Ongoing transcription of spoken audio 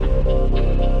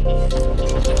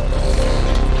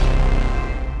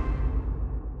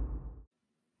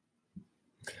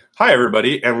Hi,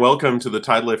 everybody, and welcome to the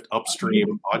Tidelift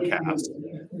Upstream podcast.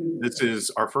 This is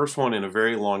our first one in a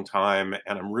very long time,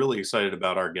 and I'm really excited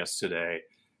about our guest today.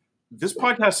 This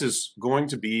podcast is going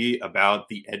to be about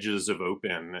the edges of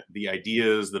open, the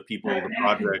ideas, the people, the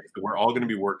projects that we're all going to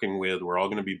be working with, we're all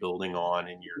going to be building on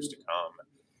in years to come.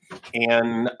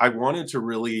 And I wanted to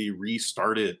really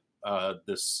restart it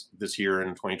this year in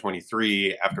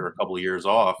 2023 after a couple of years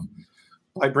off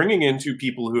by bringing in two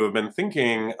people who have been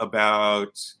thinking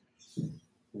about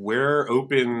where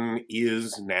open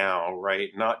is now, right?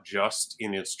 Not just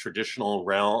in its traditional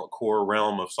core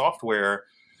realm of software,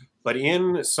 but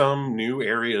in some new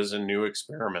areas and new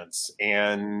experiments.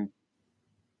 And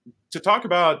to talk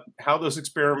about how those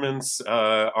experiments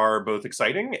are both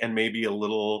exciting and maybe a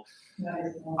little,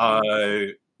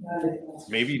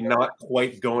 maybe not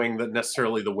quite going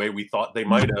necessarily the way we thought they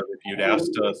might have if you'd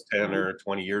asked us 10 or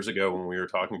 20 years ago when we were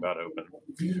talking about open.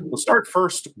 We'll start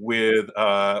first with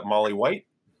Molly White,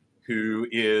 who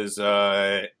is,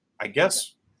 I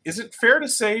guess, is it fair to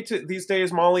say these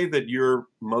days, Molly, that you're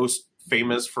most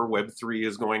famous for Web3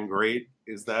 is going great?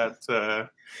 Is that...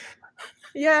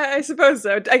 Yeah, I suppose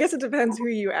so. I guess it depends who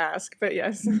you ask, but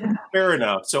yes. Fair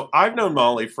enough. So I've known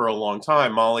Molly for a long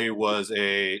time. Molly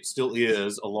still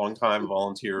is a longtime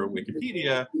volunteer at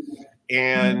Wikipedia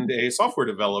and a software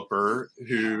developer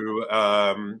who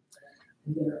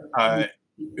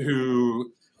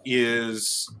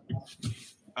is...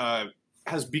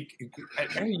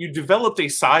 you developed a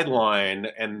sideline,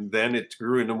 and then it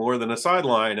grew into more than a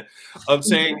sideline of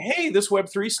saying, hey, this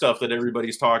Web3 stuff that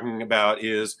everybody's talking about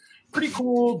is pretty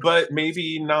cool, but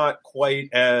maybe not quite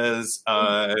as,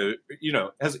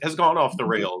 has gone off the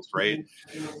rails, right?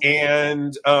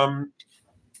 And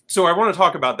so I want to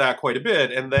talk about that quite a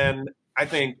bit. And then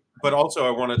but also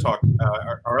I want to talk,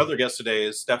 our other guest today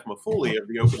is Steph Mafuli of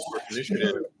the Open Source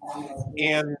Initiative.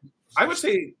 And I would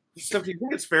say, Steph, do you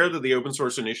think it's fair that the Open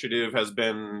Source Initiative has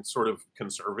been sort of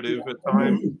conservative at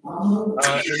times in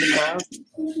the past?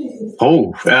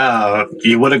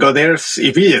 You want to go there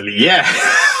immediately? Yeah.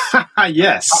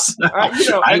 Yes.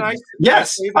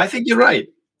 I think you're right.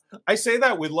 I say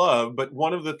that with love, but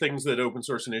one of the things that Open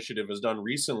Source Initiative has done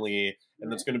recently,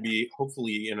 and that's going to be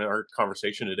hopefully in our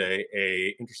conversation today,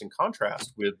 a interesting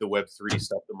contrast with the Web3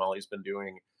 stuff that Molly's been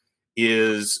doing,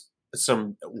 is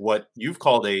what you've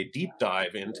called a deep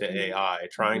dive into AI,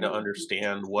 trying to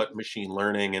understand what machine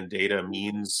learning and data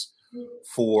means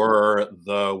for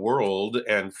the world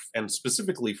and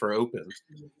specifically for open.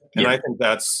 And I think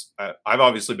that's, I've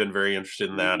obviously been very interested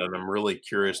in that, and I'm really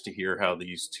curious to hear how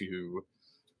these two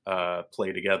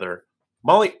play together.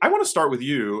 Molly, I want to start with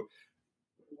you.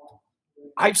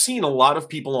 I've seen a lot of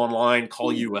people online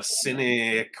call you a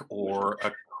cynic or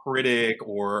a critic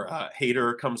or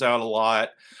hater comes out a lot.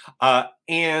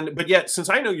 But yet, since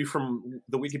I know you from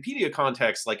the Wikipedia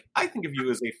context, I think of you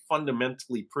as a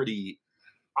fundamentally pretty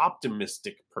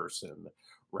optimistic person,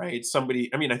 right?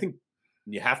 I think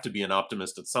you have to be an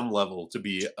optimist at some level to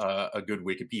be a good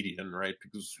Wikipedian, right?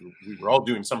 Because we were all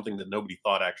doing something that nobody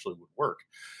thought actually would work.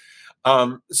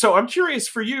 So I'm curious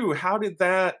for you,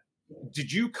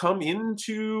 did you come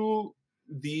into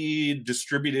the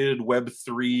distributed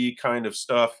Web3 kind of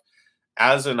stuff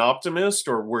as an optimist,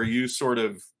 or were you sort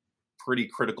of pretty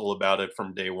critical about it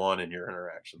from day one in your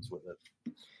interactions with it?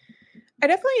 I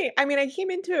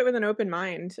came into it with an open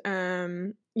mind.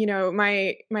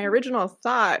 My original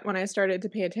thought when I started to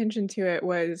pay attention to it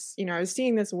was, I was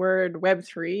seeing this word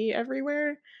Web3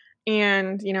 everywhere.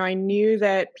 And, I knew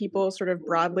that people sort of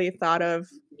broadly thought of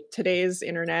today's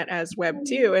internet as Web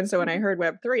 2. And so when I heard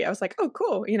Web 3, I was like, oh,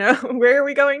 cool. Where are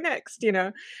we going next?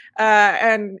 I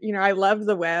love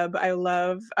the web. I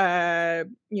love, a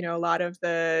lot of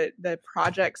the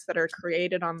projects that are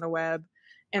created on the web.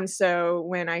 And so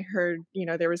when I heard,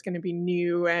 there was going to be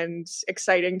new and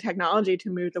exciting technology to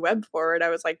move the web forward, I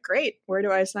was like, great, where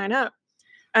do I sign up?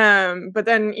 But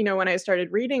then, when I started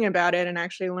reading about it and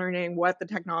actually learning what the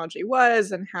technology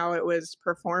was and how it was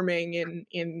performing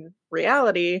in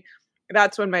reality,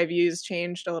 that's when my views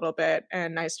changed a little bit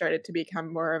and I started to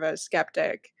become more of a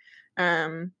skeptic.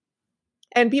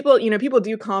 And people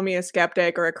do call me a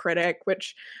skeptic or a critic,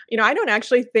 which, I don't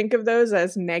actually think of those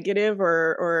as negative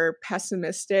or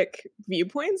pessimistic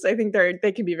viewpoints. I think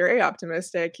they can be very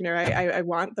optimistic. I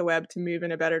want the web to move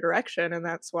in a better direction. And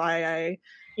that's why I,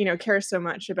 care so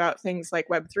much about things like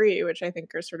Web3, which I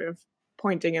think are sort of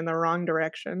pointing in the wrong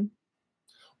direction.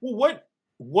 Well,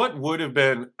 what would have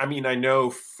been, I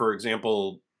know, for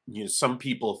example, some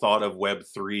people thought of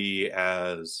Web3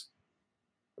 as,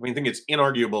 I think it's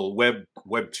inarguable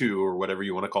Web 2 or whatever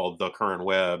you want to call the current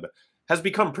web has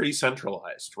become pretty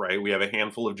centralized, right? We have a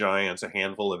handful of giants, a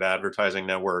handful of advertising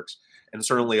networks, and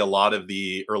certainly a lot of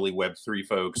the early Web3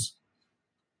 folks,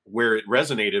 where it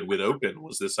resonated with open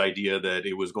was this idea that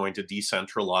it was going to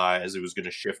decentralize, it was going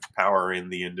to shift power in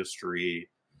the industry.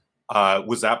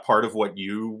 Was that part of what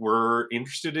you were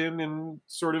interested in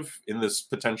sort of in this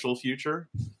potential future?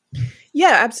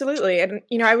 Yeah, absolutely. And,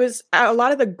 I was a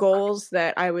lot of the goals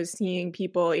that I was seeing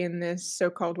people in this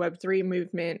so-called Web3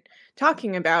 movement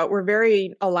talking about were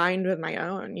very aligned with my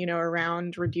own,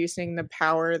 around reducing the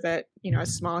power that, a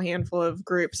small handful of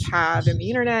groups have in the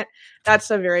internet.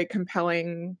 That's a very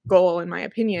compelling goal, in my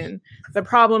opinion. The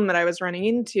problem that I was running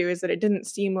into is that it didn't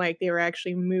seem like they were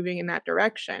actually moving in that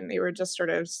direction. They were just sort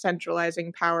of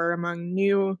centralizing power among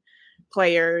new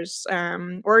players,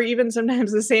 or even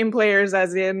sometimes the same players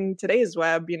as in today's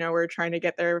web, were trying to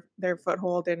get their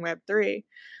foothold in Web3.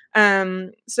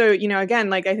 So, again,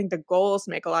 like, I think the goals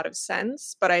make a lot of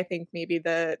sense, but I think maybe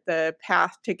the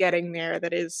path to getting there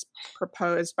that is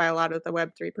proposed by a lot of the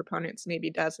Web3 proponents maybe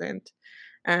doesn't.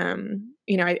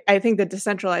 I think the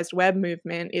decentralized web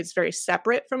movement is very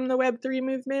separate from the Web3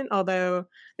 movement, although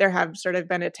there have sort of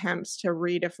been attempts to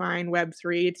redefine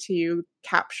Web3 to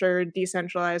capture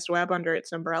decentralized web under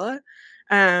its umbrella.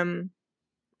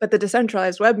 But the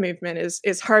decentralized web movement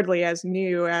is hardly as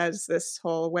new as this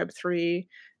whole Web3,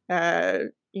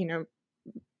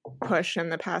 push in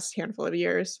the past handful of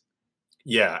years.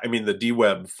 Yeah, I mean, the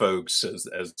DWeb folks, as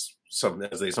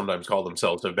they sometimes call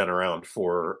themselves, have been around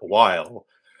for a while,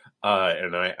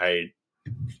 and I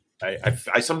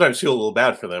sometimes feel a little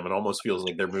bad for them. It almost feels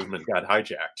like their movement got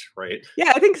hijacked, right?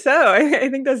 Yeah, I think so. I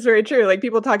think that's very true. Like,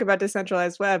 people talk about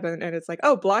decentralized web, and it's like,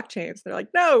 oh, blockchains. They're like,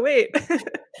 no, wait.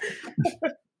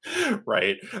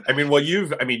 Right. I mean, well,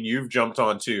 you've jumped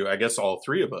onto, I guess all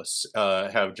three of us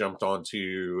have jumped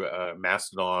onto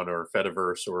Mastodon or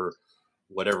Fediverse or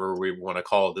whatever we want to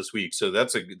call it this week. So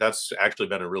that's actually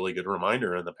been a really good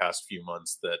reminder in the past few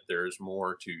months that there's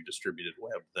more to distributed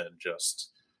web than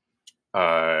just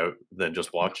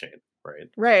blockchain, right?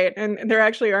 Right. And there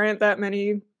actually aren't that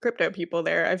many crypto people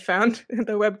there. I've found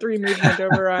the Web3 movement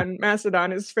over on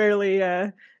Mastodon is fairly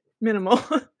minimal.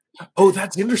 Oh,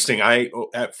 that's interesting.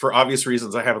 For obvious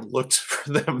reasons, I haven't looked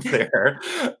for them there.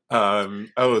 So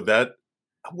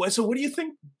what do you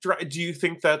think? Do you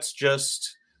think that's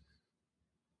just?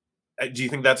 Do you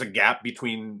think that's a gap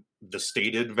between the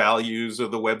stated values of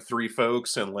the Web3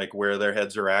 folks and like where their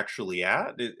heads are actually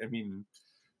at? I mean,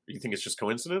 do you think it's just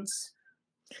coincidence?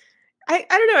 I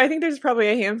don't know. I think there's probably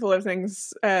a handful of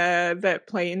things that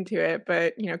play into it,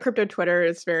 but crypto Twitter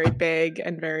is very big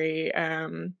and very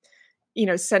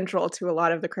central to a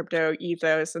lot of the crypto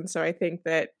ethos. And so I think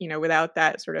that, without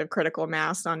that sort of critical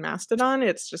mass on Mastodon,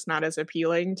 it's just not as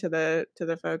appealing to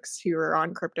the folks who are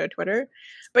on crypto Twitter.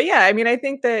 But yeah, I mean, I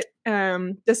think that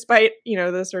despite,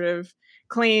 the sort of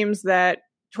claims that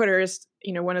Twitter is,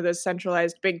 one of those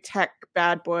centralized big tech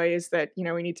bad boys that,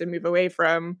 we need to move away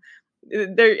from,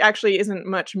 there actually isn't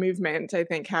much movement, I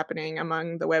think, happening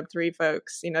among the Web3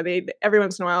 folks. Every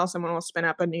once in a while, someone will spin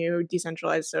up a new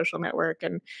decentralized social network,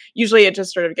 and usually it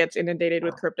just sort of gets inundated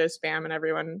with crypto spam and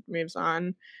everyone moves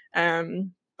on.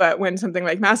 But when something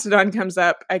like Mastodon comes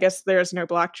up, I guess there's no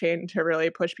blockchain to really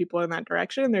push people in that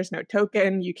direction. There's no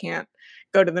token. You can't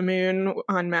go to the moon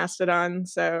on Mastodon.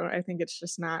 So I think it's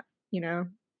just not,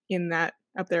 in that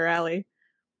up their alley.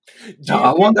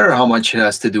 I wonder how much it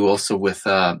has to do also with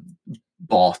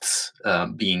bots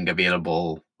being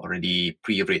available, already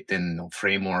pre-written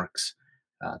frameworks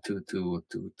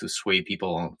to sway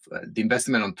people. The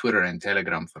investment on Twitter and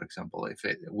Telegram, for example, if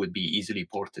it would be easily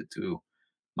ported to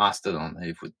Mastodon,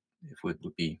 if it would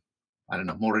be, I don't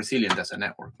know, more resilient as a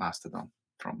network, Mastodon,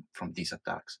 from these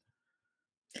attacks.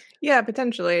 Yeah,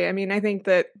 potentially. I mean, I think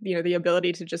that, the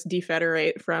ability to just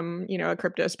defederate from, a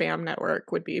crypto spam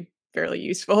network would be fairly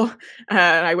useful.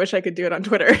 I wish I could do it on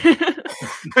Twitter.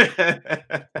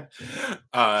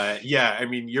 Yeah, I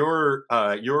mean, your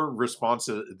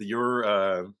responses,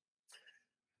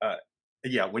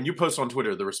 when you post on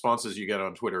Twitter, the responses you get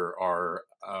on Twitter are,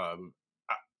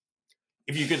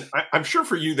 if you can, I'm sure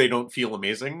for you they don't feel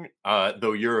amazing,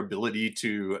 though your ability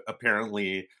to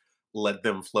apparently let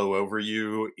them flow over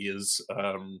you is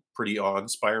pretty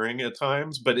awe-inspiring at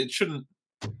times, but it shouldn't.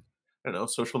 I don't know,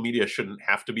 social media shouldn't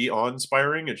have to be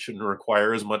awe-inspiring. It shouldn't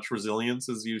require as much resilience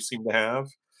as you seem to have.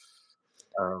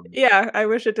 Yeah, I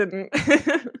wish it didn't.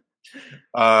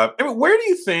 I mean, where do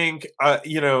you think,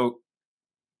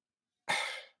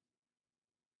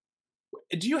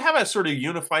 do you have a sort of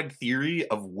unified theory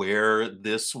of where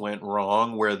this went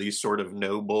wrong, where these sort of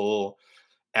noble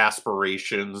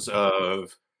aspirations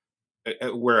of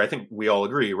where I think we all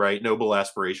agree, right? Noble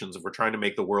aspirations. If we're trying to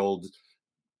make the world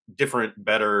different,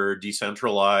 better,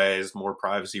 decentralized, more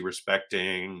privacy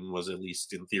respecting, was at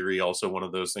least in theory also one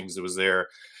of those things that was there.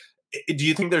 Do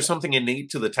you think there's something innate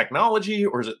to the technology,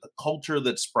 or is it the culture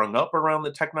that sprung up around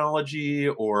the technology,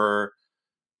 or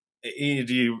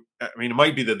do you? I mean, it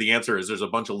might be that the answer is there's a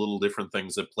bunch of little different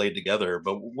things that played together.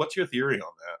 But what's your theory on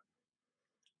that?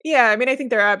 Yeah, I mean, I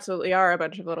think there absolutely are a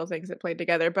bunch of little things that played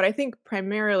together, but I think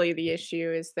primarily the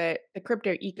issue is that the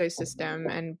crypto ecosystem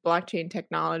and blockchain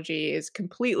technology is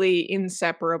completely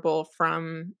inseparable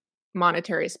from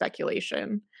monetary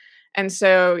speculation. And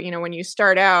so, when you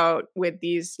start out with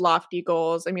these lofty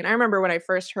goals, I mean, I remember when I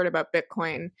first heard about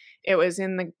Bitcoin, it was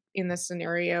in the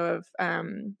scenario of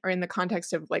or in the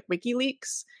context of like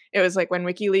WikiLeaks. It was like when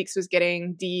WikiLeaks was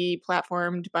getting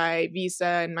deplatformed by Visa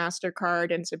and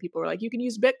MasterCard. And so people were like, you can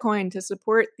use Bitcoin to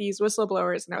support these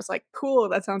whistleblowers. And I was like, cool,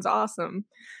 that sounds awesome.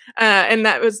 And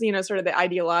that was, sort of the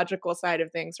ideological side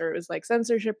of things, where it was like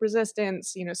censorship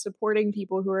resistance, supporting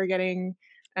people who are getting,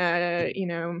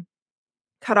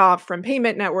 cut off from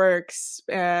payment networks,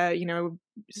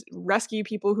 rescue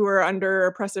people who are under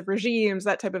oppressive regimes,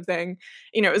 that type of thing.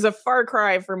 It was a far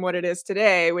cry from what it is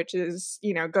today, which is,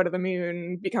 go to the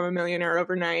moon, become a millionaire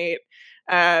overnight,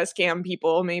 scam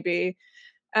people maybe.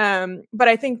 But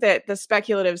I think that the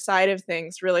speculative side of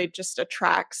things really just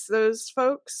attracts those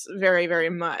folks very, very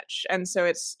much. And so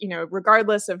it's,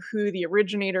 regardless of who the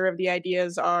originator of the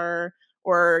ideas are,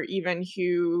 or even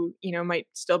who, might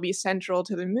still be central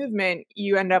to the movement,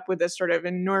 you end up with this sort of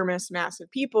enormous mass of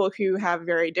people who have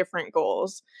very different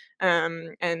goals.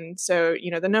 And so,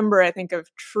 the number, I think,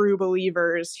 of true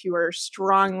believers who are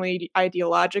strongly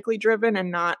ideologically driven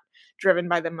and not driven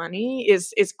by the money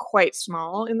is quite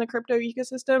small in the crypto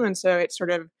ecosystem. And so it sort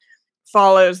of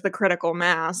follows the critical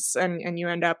mass, and you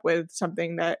end up with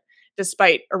something that,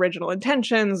 despite original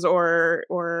intentions or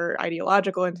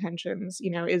ideological intentions,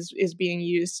 is being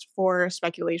used for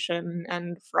speculation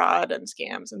and fraud and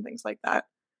scams and things like that.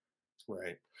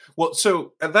 Right. Well,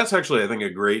 so that's actually, I think, a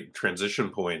great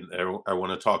transition point. I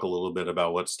want to talk a little bit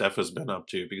about what Steph has been up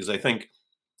to, because I think,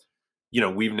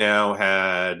 we've now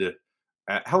had,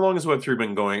 how long has Web3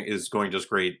 been going? Is going just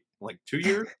great? Like 2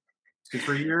 years?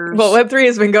 2-3 years? Well, Web3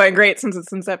 has been going great since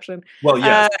its inception. Well,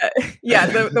 yes. Yeah,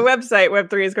 the website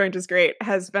Web3 is going just great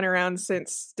has been around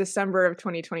since December of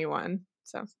 2021.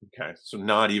 So Okay, so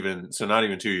not even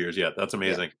 2 years yet. That's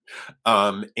amazing.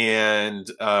 But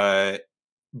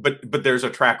there's a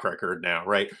track record now,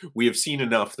 right? We have seen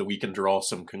enough that we can draw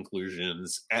some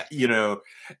conclusions,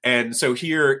 and so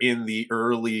here in the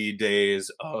early days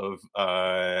of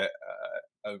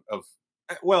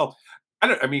well,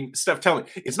 I mean, Steph, tell me,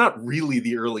 it's not really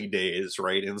the early days,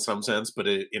 right? In some sense, but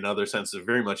in other senses, it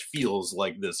very much feels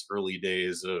like this early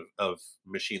days of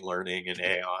machine learning and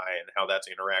AI and how that's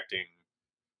interacting.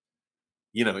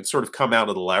 It's sort of come out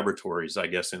of the laboratories, I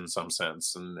guess, in some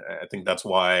sense. And I think that's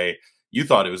why you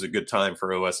thought it was a good time for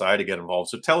OSI to get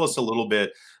involved. So tell us a little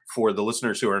bit, for the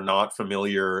listeners who are not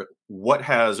familiar, what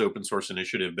has Open Source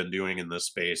Initiative been doing in this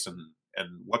space, and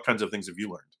what kinds of things have you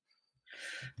learned?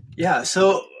 Yeah,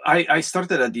 so I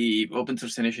started at the Open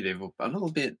Source Initiative a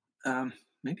little bit,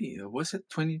 maybe, was it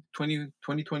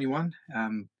 2021?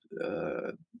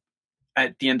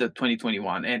 At the end of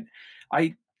 2021. And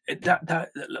that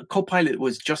Copilot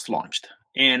was just launched.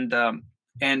 And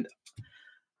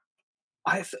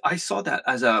I saw that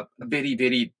as a very,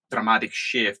 very dramatic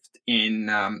shift in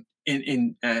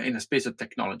a space of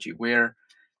technology, where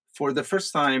for the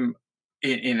first time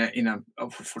in a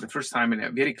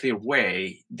very clear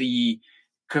way,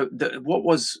 what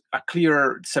was a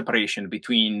clear separation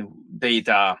between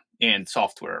data and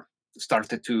software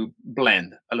started to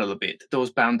blend a little bit. Those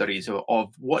boundaries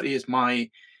of what is my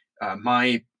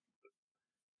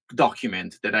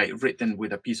document that I've written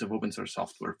with a piece of open source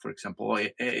software, for example,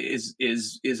 is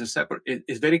a separate.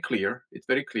 It's very clear. It's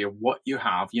very clear what you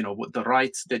have. What the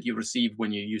rights that you receive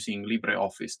when you're using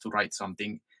LibreOffice to write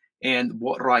something, and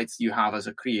what rights you have as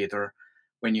a creator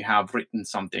when you have written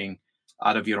something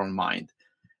out of your own mind,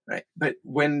 right? But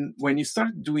when you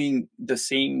start doing the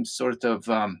same sort of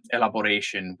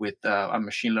elaboration with a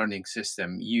machine learning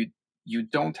system, you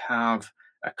don't have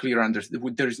a clear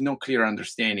there's no clear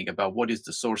understanding about what is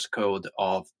the source code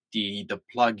of the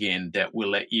plugin that will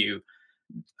let you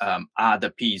add a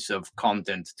piece of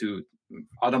content to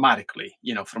automatically,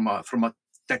 from a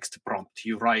text prompt.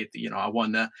 You write, I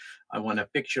want a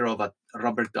picture of a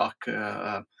rubber duck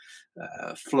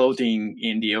floating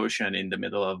in the ocean in the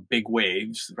middle of big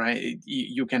waves, right?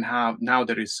 You can have, now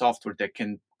there is software that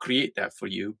can create that for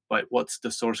you, but what's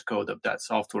the source code of that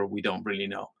software? We don't really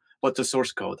know. What's the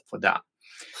source code for that?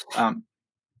 Um,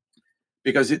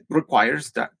 because it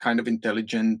requires that kind of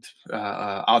intelligent,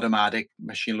 automatic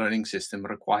machine learning system,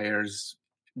 requires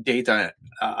data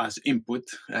as input,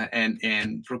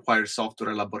 and requires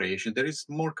software elaboration. There is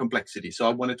more complexity. So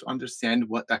I wanted to understand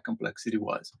what that complexity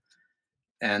was.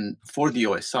 And for the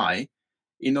OSI,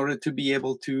 in order to be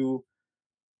able to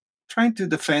trying to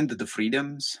defend the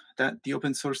freedoms that the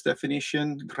open source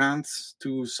definition grants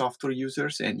to software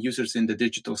users and users in the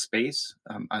digital space,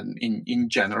 and in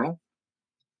general,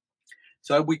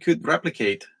 so we could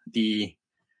replicate the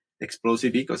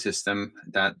explosive ecosystem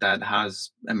that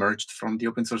has emerged from the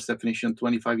open source definition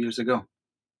 25 years ago.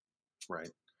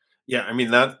 Right. Yeah, I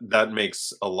mean that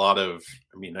makes a lot of.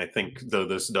 I mean, I think though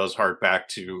this does hark back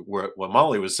to what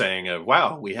Molly was saying of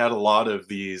wow, we had a lot of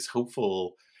these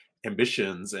hopeful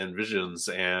ambitions and visions,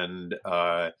 and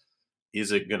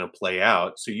is it going to play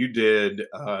out? So you did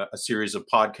a series of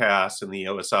podcasts, and the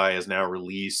OSI has now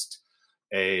released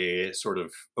a sort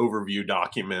of overview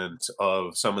document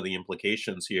of some of the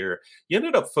implications here. You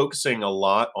ended up focusing a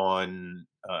lot on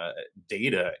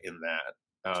data in that.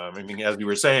 I mean, as you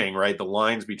were saying, right, the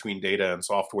lines between data and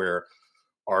software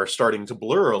are starting to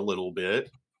blur a little bit.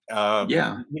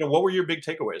 Yeah. What were your big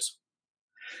takeaways?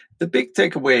 The big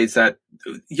takeaway is that,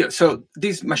 so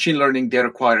these machine learning, they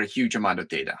require a huge amount of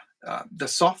data. The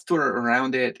software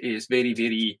around it is very,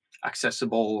 very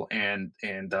accessible and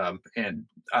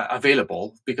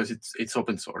available because it's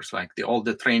open source. Like all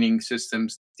the training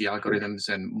systems, the algorithms,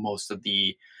 and most of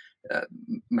the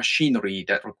machinery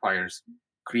that requires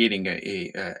creating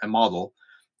a model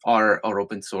are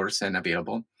open source and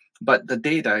available. But the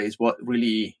data is what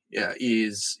really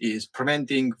is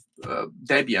preventing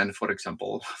Debian, for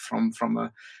example,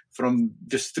 from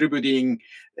distributing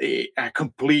a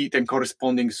complete and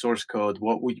corresponding source code,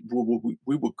 what we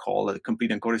would call a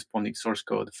complete and corresponding source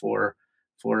code for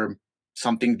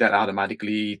something that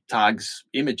automatically tags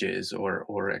images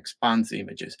or expands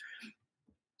images.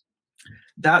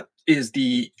 That is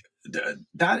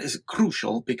that is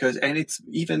crucial because, and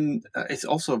it's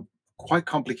also quite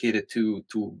complicated to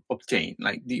obtain.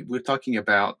 Like we're talking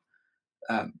about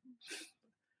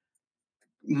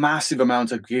massive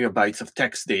amounts of gigabytes of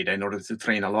text data in order to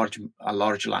train a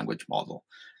large language model,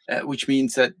 which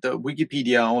means that the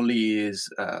Wikipedia only is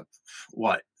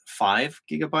 5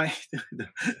 gigabyte,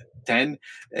 10.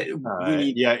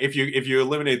 Yeah, if you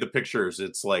eliminate the pictures,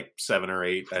 it's like 7 or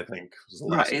 8, I think.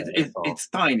 Right, it's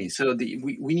tiny. So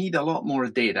we need a lot more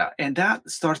data, and that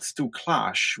starts to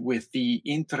clash with the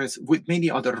interest with many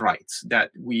other rights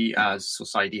that we as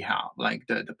society have, like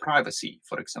the privacy,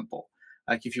 for example.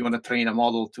 Like if you want to train a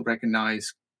model to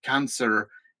recognize cancer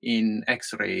in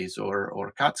X-rays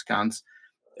or CAT scans,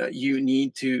 you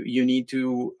need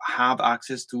to have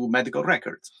access to medical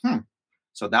records.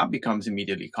 So that becomes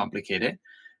immediately complicated.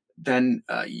 Then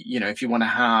if you want to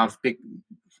have big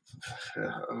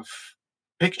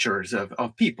pictures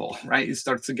of people, right, it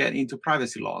starts to get into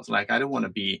privacy laws. Like I don't want to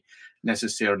be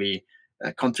necessarily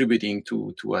contributing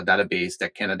to a database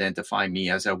that can identify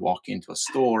me as I walk into a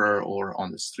store or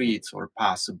on the streets or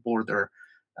pass a border.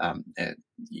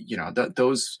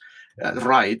 Those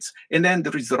rights. And then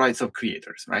there is the rights of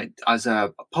creators, right? As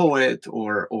a poet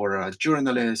or a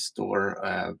journalist or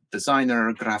a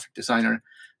designer, graphic designer,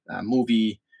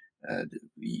 movie.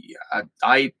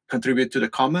 I contribute to the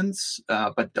commons,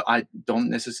 but I don't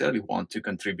necessarily want to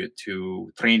contribute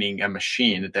to training a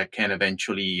machine that can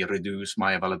eventually reduce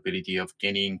my availability of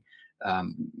getting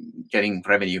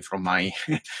revenue from my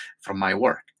from my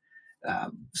work.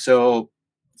 So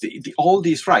all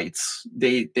these rights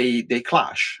they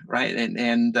clash, right?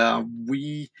 And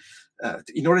we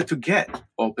in order to get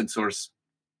open source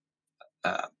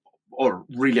or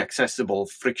really accessible,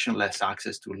 frictionless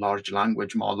access to large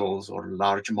language models or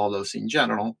large models in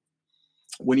general,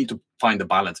 we need to find the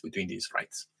balance between these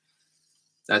rights.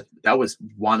 That was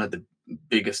one of the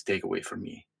biggest takeaway for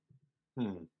me.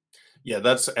 Yeah,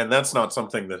 that's not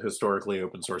something that historically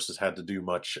open source has had to do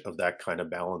much of, that kind of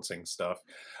balancing stuff.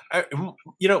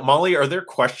 Molly, are there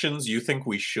questions you think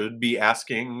we should be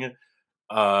asking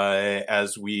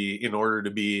in order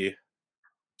to be,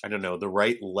 I don't know, the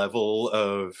right level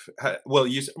of, well,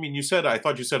 you said, I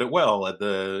thought you said it well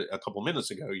a couple minutes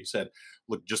ago. You said,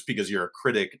 look, just because you're a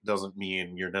critic doesn't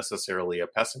mean you're necessarily a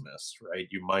pessimist, right?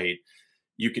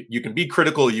 You can be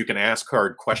critical, you can ask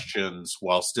hard questions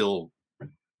while still,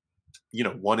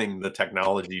 wanting the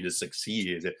technology to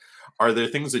succeed. Are there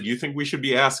things that you think we should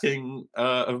be asking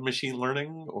of machine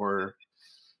learning, or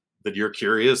that you're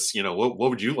curious, what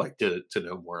would you like to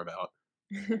know more about?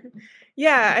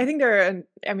 Yeah, I think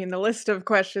I mean, the list of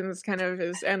questions kind of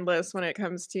is endless when it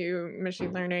comes to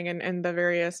machine learning and the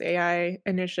various AI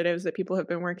initiatives that people have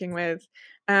been working with.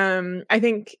 I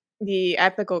think the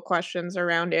ethical questions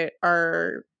around it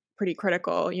are pretty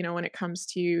critical, when it comes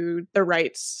to the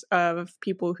rights of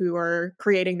people who are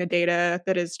creating the data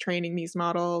that is training these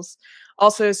models.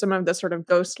 Also, some of the sort of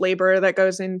ghost labor that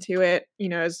goes into it,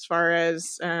 as far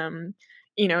as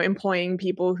employing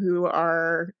people who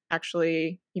are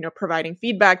actually, providing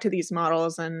feedback to these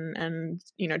models and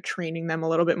training them a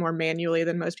little bit more manually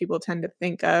than most people tend to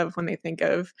think of when they think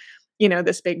of,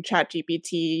 this big chat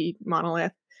GPT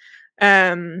monolith.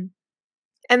 Um,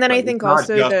 and then Right. I think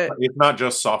also that It's not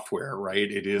just software,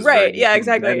 right? It is very right, much yeah,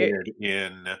 exactly.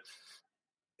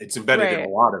 it's embedded in a Right.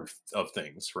 lot of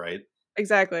things, right?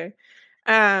 Exactly.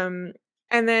 Um,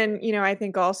 and then, I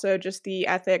think also just the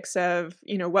ethics of,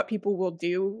 what people will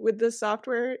do with this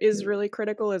software is really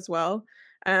critical as well.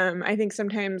 I think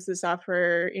sometimes the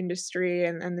software industry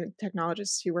and the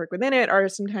technologists who work within it are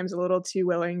sometimes a little too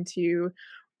willing to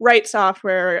write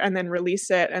software and then release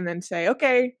it and then say,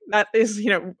 okay, that is,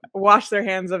 wash their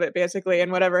hands of it basically,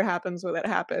 and whatever happens with it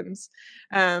happens,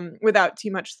 without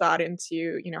too much thought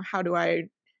into, how do I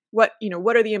what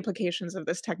are the implications of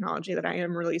this technology that I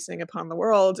am releasing upon the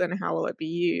world, and how will it be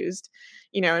used?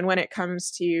 And when it comes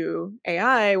to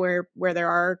AI, where there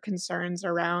are concerns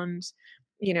around,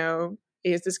 you know,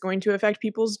 is this going to affect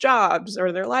people's jobs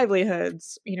or their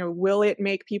livelihoods? Will it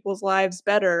make people's lives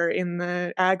better in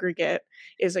the aggregate?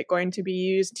 Is it going to be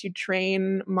used to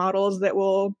train models that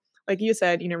will, like you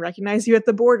said, recognize you at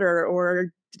the border,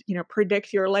 or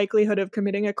predict your likelihood of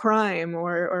committing a crime,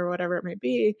 or whatever it might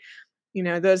be?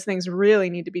 Those things really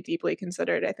need to be deeply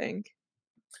considered, I think.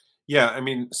 Yeah, I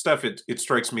mean, Steph, it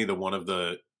strikes me that one of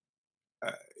the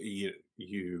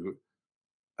you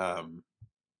um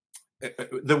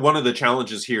the one of the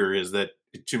challenges here is that,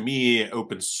 to me,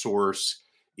 open source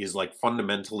is like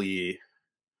fundamentally,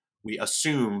 we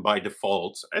assume by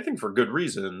default, I think for good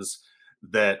reasons,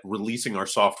 that releasing our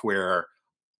software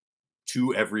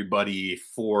to everybody,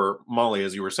 for Molly,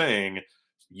 as you were saying,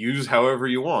 use however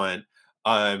you want.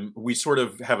 We sort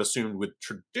of have assumed with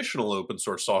traditional open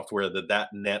source software that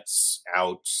nets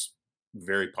out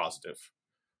very positive,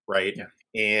 right? Yeah.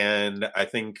 And I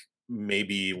think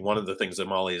maybe one of the things that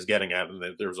Molly is getting at, and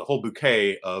there's a whole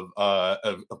bouquet of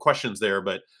questions there,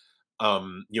 but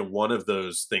one of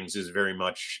those things is very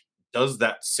much, does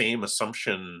that same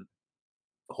assumption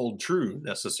hold true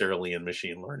necessarily in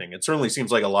machine learning? It certainly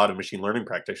seems like a lot of machine learning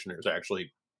practitioners are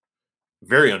actually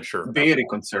very unsure about Very that.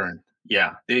 concerned.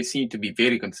 Yeah, they seem to be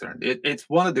very concerned. It's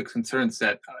one of the concerns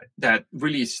that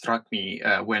really struck me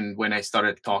when I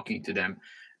started talking to them.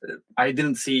 I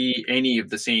didn't see any of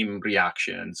the same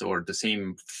reactions or the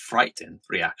same frightened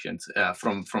reactions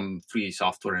from free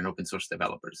software and open source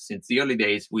developers. Since the early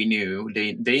days, we knew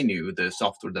they knew, the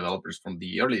software developers from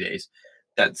the early days,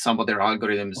 that some of their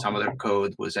algorithms, some of their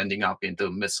code was ending up into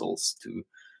missiles to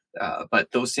but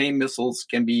those same missiles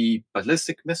can be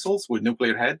ballistic missiles with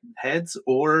nuclear heads,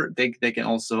 or they can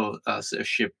also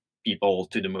ship people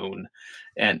to the moon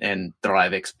and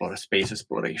drive space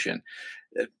exploration.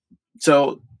 Uh,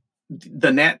 So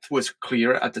the net was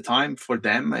clear at the time for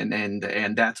them, and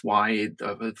that's why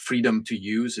the freedom to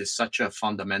use is such a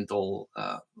fundamental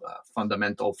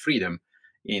freedom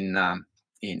in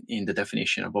in the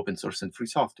definition of open source and free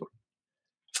software.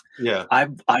 Yeah.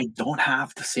 I don't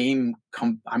have the same.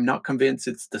 I'm not convinced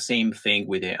it's the same thing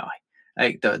with AI.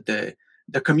 Like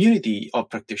the community of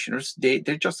practitioners,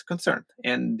 they're just concerned,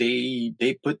 and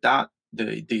they put that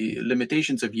the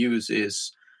limitations of use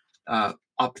is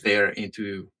up there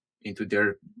into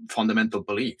their fundamental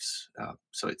beliefs.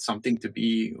 So it's something to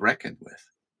be reckoned with.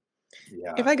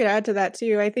 If Yeah. I could add to that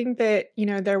too, I think that,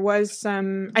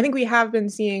 I think we have been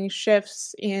seeing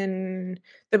shifts in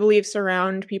the beliefs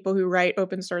around people who write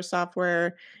open source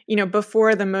software,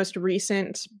 before the most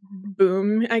recent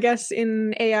boom, I guess,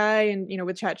 in AI and,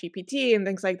 with ChatGPT and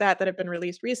things like that have been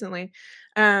released recently.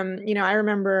 I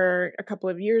remember a couple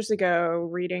of years ago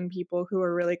reading people who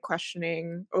were really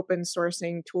questioning open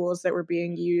sourcing tools that were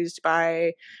being used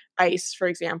by ICE, for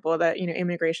example, that,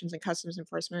 Immigrations and Customs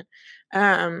Enforcement.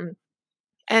 Um,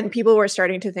 and people were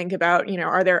starting to think about,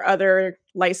 are there other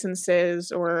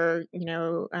licenses or,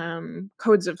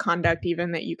 codes of conduct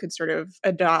even that you could sort of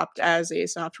adopt as a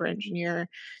software engineer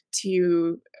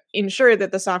to ensure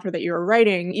that the software that you were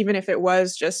writing, even if it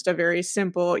was just a very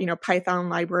simple, Python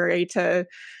library to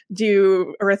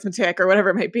do arithmetic or whatever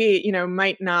it might be,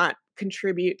 might not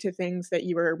contribute to things that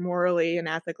you were morally and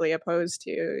ethically opposed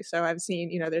to. So I've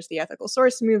seen, there's the ethical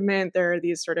source movement. There are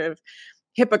these sort of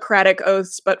Hippocratic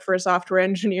oaths, but for software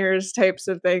engineers types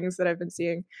of things that I've been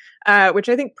seeing, which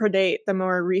I think predate the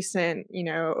more recent,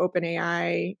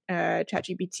 OpenAI,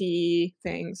 ChatGPT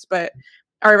things, but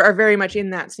are very much in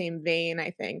that same vein,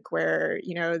 I think, where,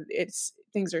 it's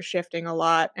things are shifting a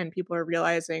lot and people are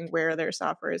realizing where their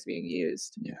software is being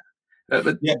used. Yeah.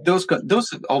 But Yeah. those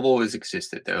have always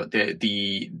existed, though.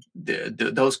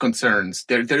 Those concerns,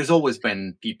 there's always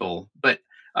been people, but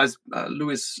as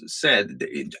Lewis said,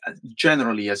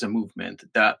 generally as a movement,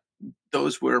 that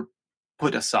those were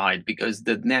put aside because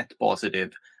the net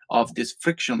positive of this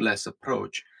frictionless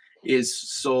approach is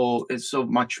so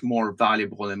much more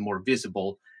valuable and more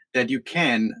visible that you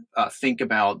can think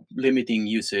about limiting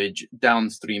usage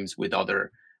downstreams with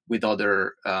other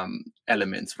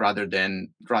elements rather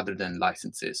than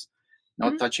licenses.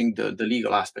 Not touching the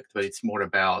legal aspect, but it's more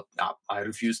about I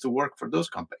refuse to work for those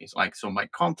companies. Like, so my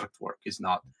contract work is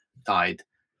not tied.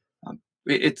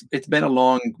 It's been a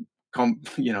long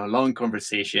long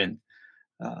conversation,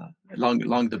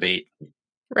 long debate.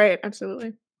 Right,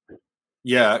 absolutely.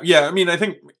 Yeah, I mean, I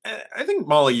think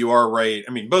Molly, you are right.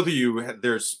 I mean, both of you,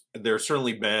 there's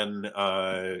certainly been,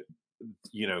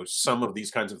 some of these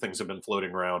kinds of things have been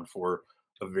floating around for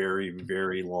a very,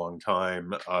 very long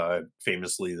time.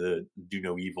 Famously, the Do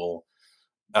No Evil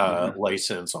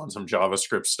license on some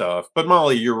JavaScript stuff. But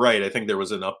Molly, you're right. I think there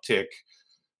was an uptick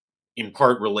in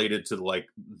part related to like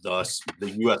the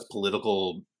U.S.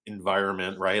 political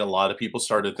environment, right? A lot of people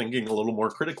started thinking a little more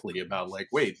critically about like,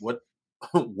 wait, what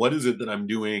what is it that I'm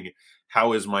doing?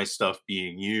 How is my stuff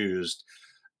being used?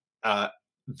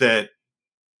 That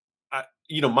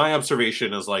my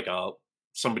observation is like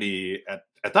somebody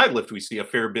at Tidelift, we see a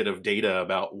fair bit of data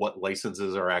about what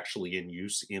licenses are actually in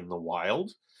use in the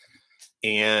wild,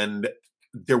 and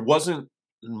there wasn't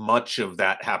much of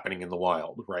that happening in the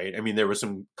wild, right? I mean, there was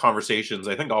some conversations,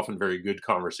 I think often very good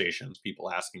conversations,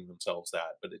 people asking themselves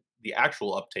that, but the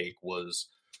actual uptake was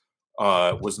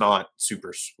not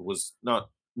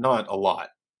not a lot.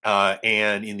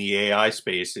 And in the AI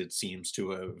space, it seems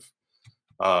to have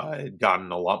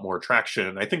gotten a lot more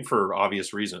traction. I think for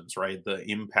obvious reasons, right? The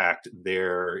impact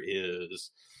there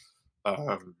is,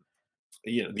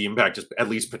 the impact is at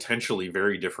least potentially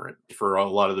very different for a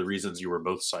lot of the reasons you were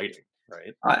both citing,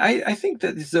 right? I think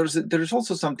that there's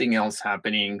also something else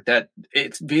happening, that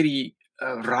it's very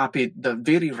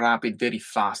very rapid, very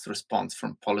fast response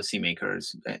from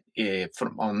policymakers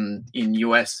in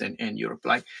US and Europe.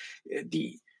 Like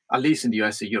the at least in the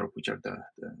US and Europe, which are the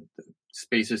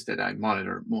spaces that I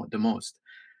monitor the most.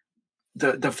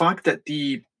 The fact that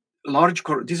these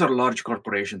are large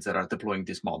corporations that are deploying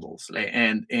these models,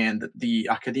 and the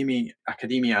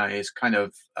academia is kind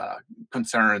of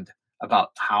concerned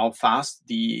about how fast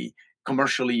the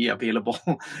commercially available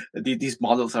these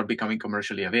models are becoming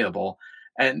commercially available,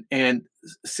 and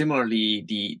similarly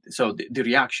the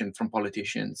reaction from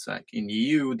politicians, like in the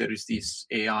EU there is this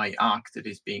AI Act that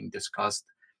is being discussed.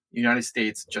 United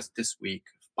States just this week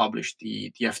published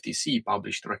the FTC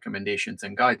published recommendations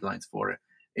and guidelines for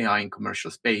AI in commercial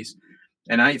space,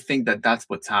 and I think that that's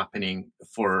what's happening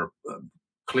for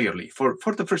clearly for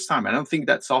the first time. I don't think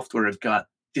that software got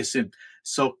this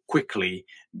so quickly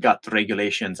got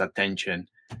regulations attention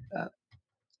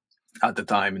at the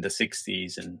time in the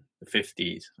 60s and the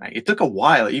 50s. Right? It took a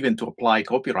while even to apply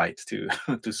copyright to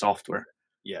to software.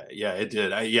 Yeah, it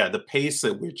did. The pace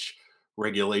at which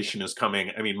regulation is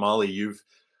coming. I mean, Molly, you've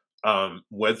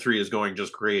Web3 is going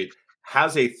just great.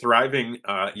 Has a thriving,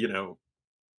 I don't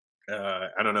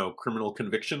know, criminal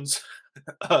convictions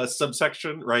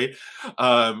subsection, right?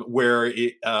 Where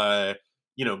it,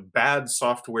 bad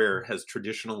software has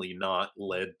traditionally not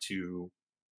led to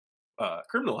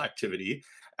criminal activity,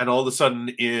 and all of a sudden,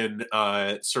 in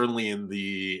certainly in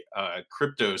the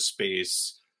crypto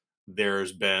space,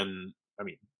 there's been, I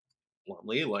mean,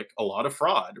 bluntly, like a lot of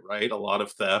fraud, right? A lot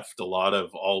of theft, a lot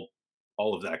of all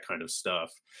of that kind of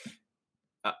stuff,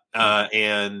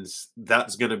 and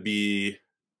that's going to be.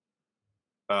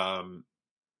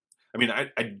 I mean,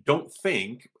 I don't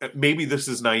think, maybe this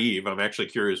is naive. I'm actually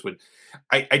curious.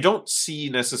 I don't see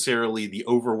necessarily the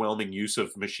overwhelming use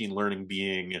of machine learning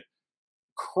being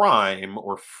crime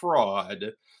or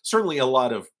fraud. Certainly a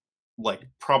lot of like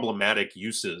problematic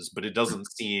uses, but it doesn't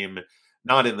seem,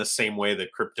 not in the same way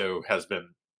that crypto has been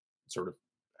sort of,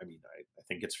 I mean, I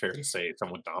think it's fair to say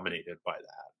somewhat dominated by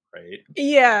that, right?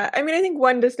 Yeah, I mean, I think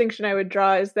one distinction I would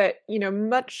draw is that,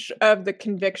 much of the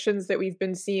convictions that we've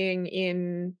been seeing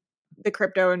in the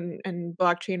crypto and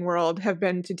blockchain world have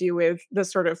been to do with the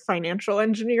sort of financial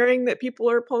engineering that people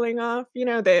are pulling off.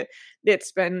 That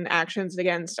it's been actions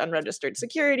against unregistered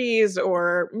securities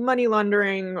or money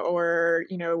laundering or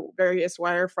various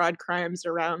wire fraud crimes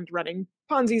around running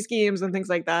Ponzi schemes and things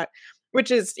like that,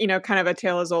 which is kind of a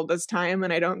tale as old as time,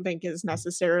 and I don't think is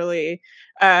necessarily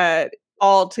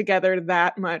altogether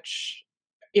that much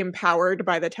empowered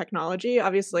by the technology.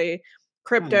 Obviously,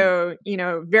 crypto,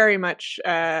 very much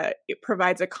it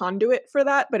provides a conduit for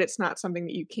that, but it's not something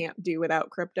that you can't do without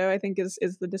crypto, I think is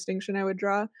the distinction I would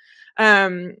draw.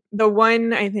 The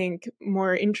one, I think,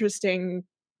 more interesting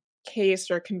case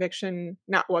or conviction,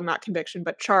 not conviction,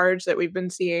 but charge that we've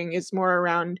been seeing is more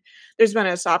around, there's been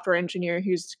a software engineer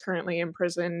who's currently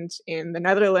imprisoned in the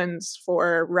Netherlands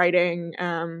for writing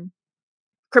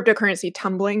cryptocurrency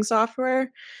tumbling software,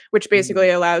 which basically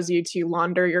allows you to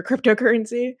launder your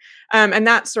cryptocurrency. And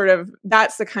that's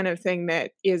the kind of thing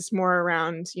that is more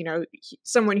around,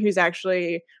 someone who's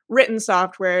actually written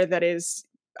software that is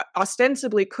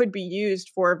ostensibly could be used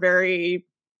for very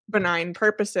benign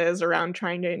purposes around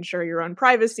trying to ensure your own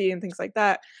privacy and things like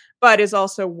that, but is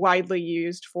also widely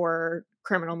used for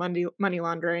criminal money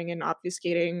laundering and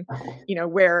obfuscating,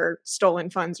 where stolen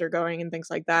funds are going and things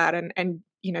like that. And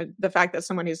the fact that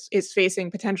someone is facing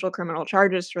potential criminal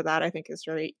charges for that, I think is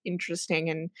really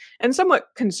interesting and somewhat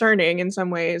concerning in some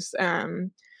ways.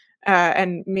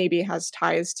 And maybe has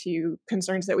ties to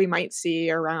concerns that we might see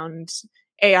around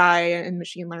AI and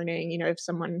machine learning. If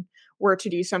someone were to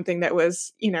do something that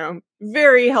was,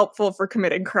 very helpful for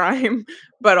committing crime,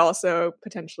 but also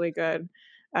potentially good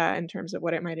in terms of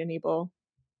what it might enable.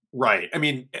 Right. I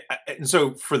mean, and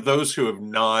so for those who have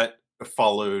not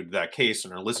followed that case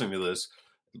and are listening to this,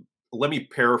 let me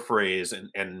paraphrase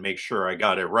and make sure I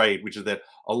got it right, which is that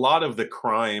a lot of the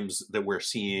crimes that we're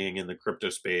seeing in the crypto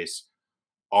space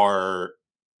are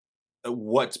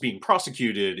what's being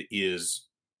prosecuted is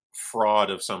fraud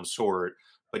of some sort.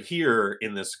 But here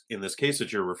in this case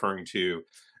that you're referring to,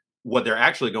 what they're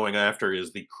actually going after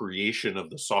is the creation of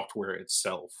the software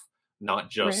itself, not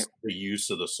just the use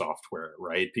of the software,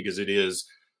 right? Because it is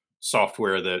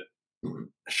software that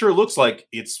sure looks like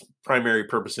its primary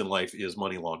purpose in life is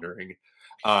money laundering.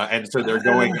 And so they're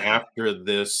going after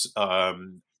this.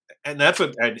 And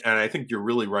I think you're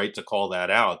really right to call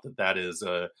that out, that is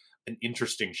an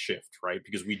interesting shift, right?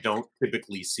 Because we don't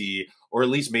typically see, or at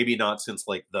least maybe not since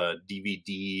like the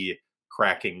DVD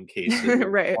cracking cases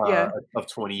Right. of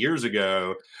 20 years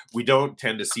ago, we don't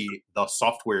tend to see the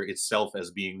software itself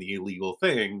as being the illegal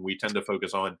thing. We tend to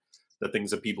focus on the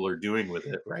things that people are doing with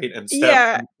it, right? And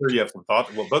Steph, I'm sure you have some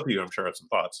thoughts. Well, both of you, I'm sure, have some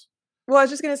thoughts. Well, I was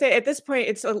just gonna say, at this point,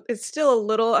 it's still a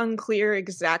little unclear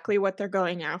exactly what they're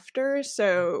going after.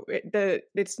 So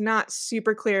it's not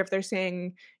super clear if they're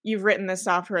saying you've written this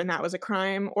software and that was a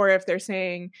crime, or if they're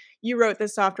saying you wrote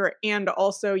this software and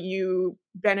also you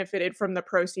benefited from the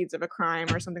proceeds of a crime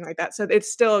or something like that. So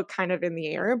it's still kind of in the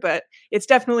air, but it's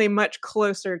definitely much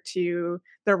closer to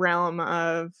the realm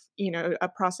of, a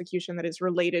prosecution that is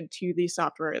related to the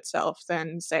software itself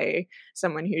than, say,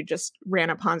 someone who just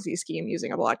ran a Ponzi scheme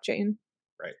using a blockchain.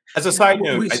 Right. As a side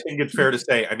note, I think it's fair to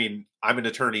say, I mean, I'm an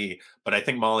attorney, but I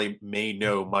think Molly may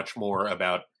know much more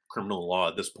about criminal law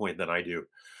at this point than I do.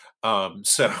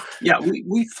 So yeah,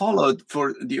 we followed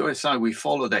for the OSI. We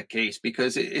followed that case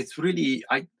because it's really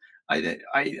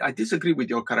I disagree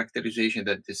with your characterization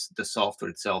that the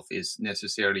software itself is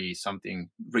necessarily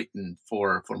something written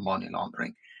for money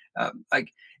laundering. I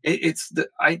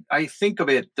think of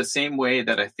it the same way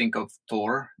that I think of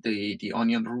Tor, the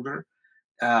onion router.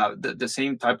 The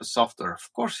same type of software.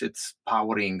 Of course, it's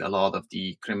powering a lot of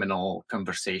the criminal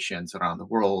conversations around the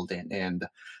world and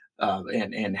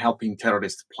helping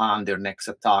terrorists plan their next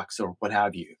attacks or what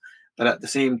have you. But at the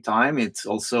same time, it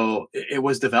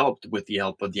was developed with the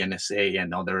help of the NSA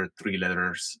and other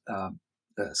three-letter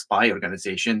spy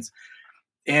organizations.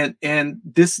 And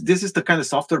this is the kind of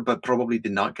software, but probably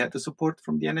did not get the support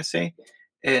from the NSA.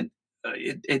 And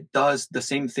it does the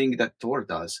same thing that Tor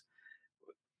does.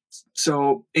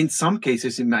 So in some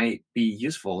cases it might be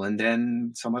useful, and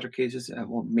then some other cases,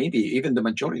 well, maybe even the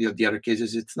majority of the other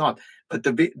cases, it's not. But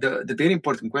the very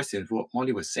important question is what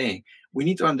Molly was saying. We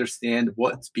need to understand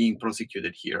what's being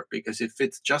prosecuted here, because if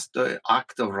it's just the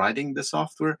act of writing the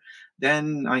software,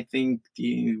 then I think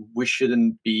we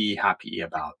shouldn't be happy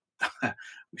about.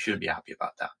 We shouldn't be happy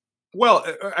about that. Well,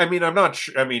 I mean, I'm not.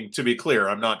 I mean, to be clear,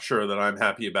 I'm not sure that I'm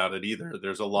happy about it either.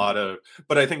 There's a lot of,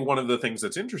 but I think one of the things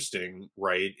that's interesting,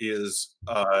 right, is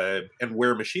and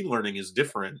where machine learning is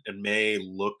different and may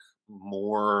look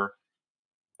more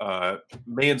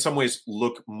may in some ways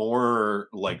look more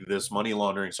like this money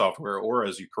laundering software, or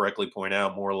as you correctly point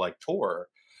out, more like Tor,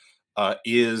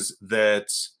 is that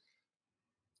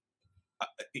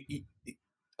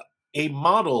a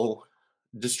model,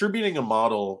 distributing a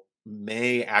model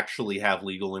may actually have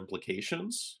legal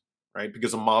implications, right?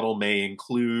 Because a model may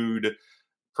include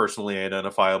personally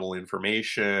identifiable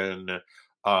information.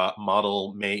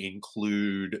 Model may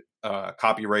include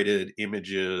copyrighted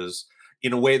images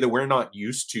in a way that we're not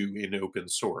used to in open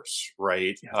source,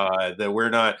 right?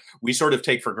 That we sort of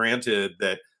take for granted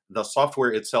that the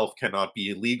software itself cannot be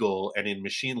illegal, and in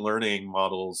machine learning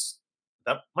models,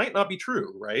 that might not be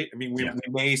true, right? I mean, we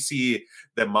may see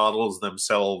that models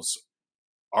themselves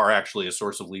are actually a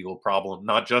source of legal problem,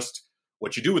 not just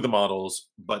what you do with the models,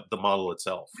 but the model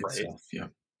itself, right?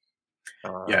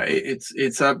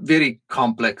 It's a very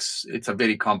complex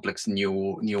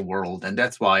new world, and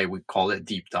that's why we call it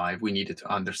deep dive. We needed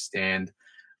to understand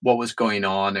what was going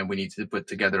on, and we need to put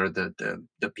together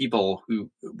the people who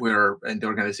were and the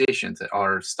organizations that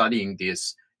are studying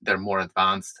this. They're more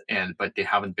advanced, but they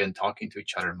haven't been talking to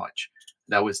each other much.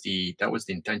 That was the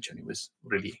intention. It was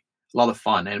really a lot of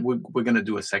fun, and we're going to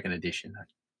do a second edition.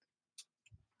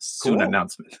 Soon cool.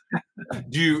 announcement.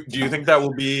 Do you think that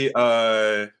will be?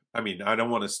 I mean, I don't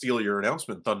want to steal your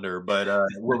announcement thunder, but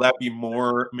will that be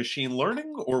more machine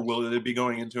learning, or will it be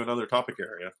going into another topic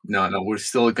area? No, we're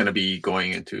still going to be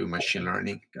going into machine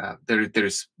learning.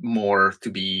 There's more to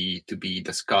be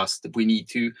discussed.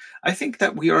 I think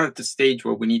that we are at the stage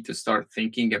where we need to start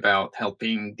thinking about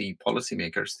helping the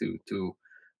policymakers to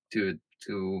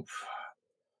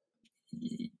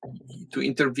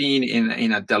intervene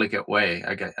in a delicate way.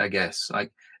 I guess,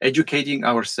 like educating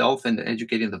ourselves and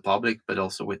educating the public, but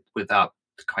also with that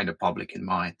kind of public in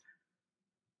mind.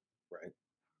 Right.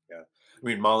 Yeah. I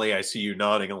mean, Molly, I see you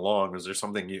nodding along. Is there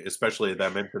something, especially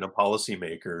that mentioned of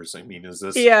policymakers? I mean, is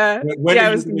this? Yeah. When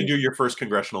are you going to do your first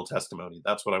congressional testimony?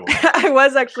 That's what I want. I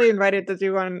was actually invited to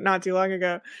do one not too long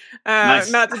ago. Nice.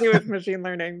 Not to do with machine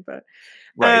learning, but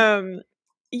right.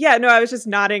 Yeah, no, I was just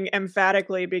nodding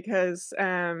emphatically because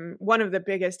one of the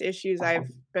biggest issues I've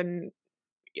been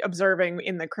observing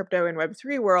in the crypto and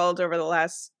Web3 world over the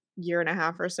last year and a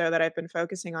half or so that I've been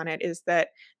focusing on it is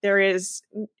that there is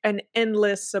an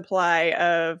endless supply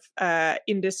of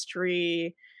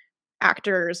industry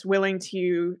actors willing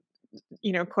to,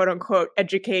 quote unquote,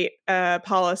 educate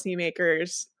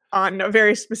policymakers on a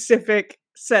very specific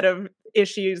set of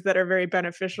issues that are very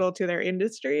beneficial to their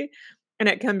industry. And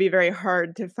it can be very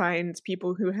hard to find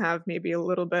people who have maybe a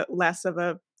little bit less of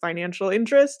a financial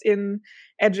interest in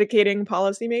educating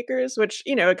policymakers, which,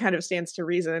 it kind of stands to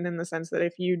reason in the sense that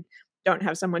if you don't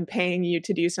have someone paying you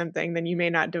to do something, then you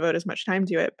may not devote as much time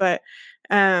to it. But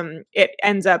it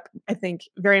ends up, I think,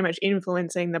 very much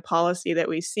influencing the policy that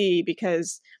we see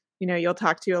because, you'll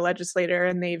talk to a legislator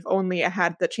and they've only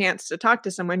had the chance to talk to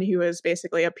someone who is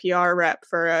basically a PR rep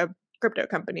for a crypto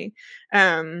company.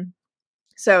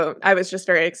 So I was just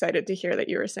very excited to hear that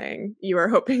you were saying you were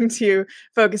hoping to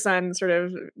focus on sort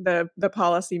of the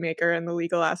policymaker and the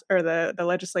legal or the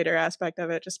legislator aspect of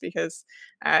it, just because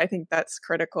I think that's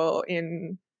critical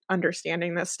in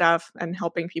understanding this stuff and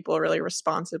helping people really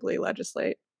responsibly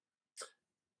legislate.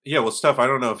 Yeah, well, Steph, I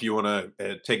don't know if you want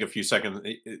to take a few seconds.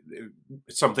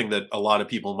 Something that a lot of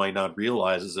people might not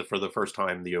realize is that for the first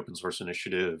time, the Open Source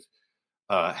Initiative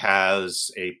has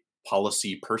a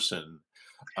policy person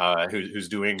who's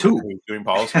doing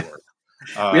policy work.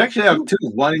 We actually have two,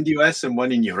 one in the US and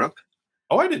one in Europe.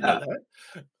 Oh, I didn't know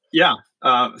that. Yeah,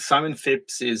 Simon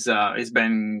Phipps is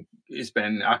been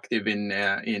active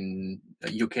in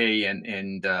UK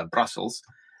and Brussels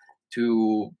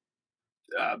to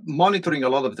monitoring a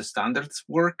lot of the standards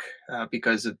work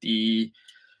because of the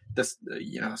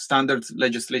standards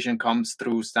legislation comes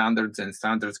through standards and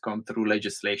standards come through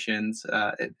legislations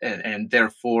and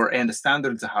therefore the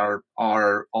standards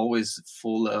are always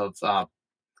full of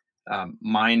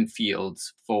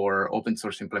minefields for open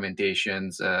source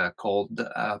implementations called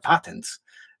patents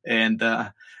and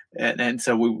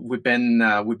so we've been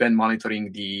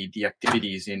monitoring the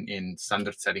activities in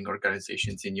standard setting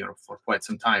organizations in Europe for quite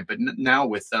some time, but now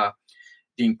with the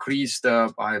increased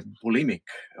bulimic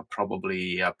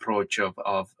probably approach of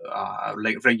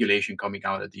regulation coming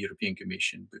out of the European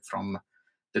Commission, from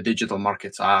the Digital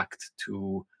Markets Act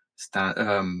to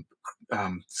Cyber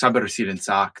Resilience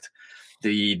Act,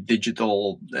 the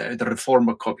reform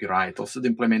of copyright, also the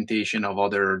implementation of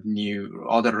other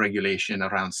regulation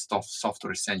around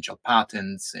software essential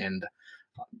patents, and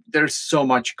there's so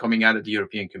much coming out of the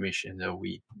European Commission that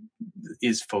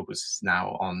is focused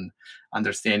now on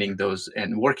understanding those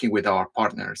and working with our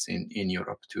partners in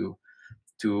Europe to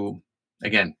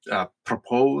again,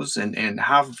 propose and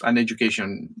have an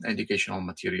educational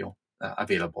material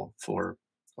available for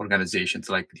organizations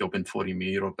like the Open Forum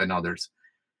Europe and others.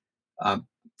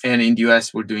 And in the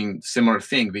US, we're doing similar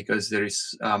thing because there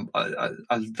is,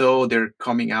 although they're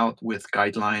coming out with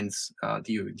guidelines,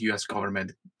 the US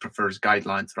government prefers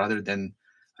guidelines rather than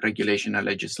regulation and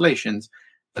legislations,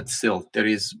 but still there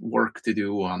is work to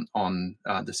do on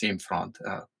the same front,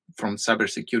 from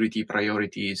cybersecurity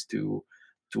priorities to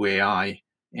AI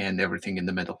and everything in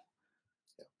the middle.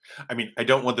 I mean, I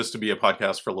don't want this to be a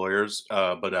podcast for lawyers,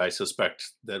 but I suspect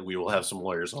that we will have some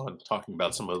lawyers on talking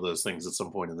about some of those things at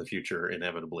some point in the future,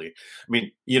 inevitably. I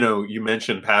mean, you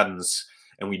mentioned patents,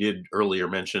 and we did earlier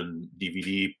mention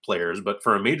DVD players, but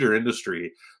for a major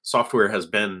industry, software has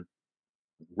been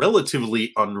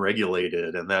relatively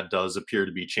unregulated, and that does appear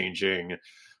to be changing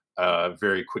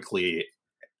very quickly.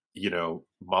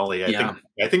 Molly, I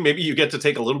think maybe you get to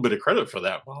take a little bit of credit for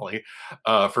that, Molly,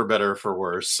 for better or for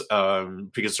worse,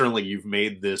 because certainly you've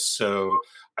made this. So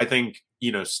I think,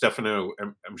 Stefano,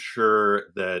 I'm sure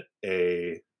that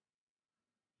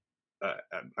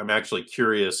I'm actually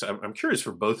curious. I'm curious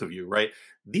for both of you, right?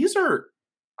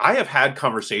 I have had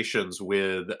conversations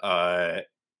with,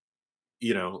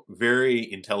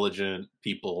 very intelligent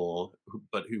people,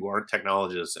 but who aren't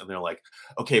technologists, and they're like,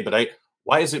 okay, but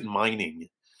why is it mining?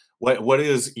 What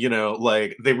is,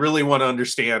 they really want to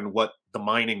understand what the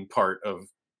mining part of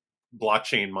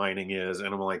blockchain mining is.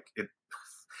 And I'm like,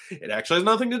 it actually has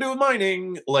nothing to do with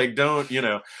mining. Like, don't,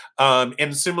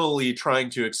 and similarly trying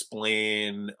to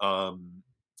explain, often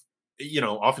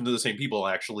to the same people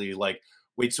actually, like,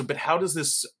 wait, but how does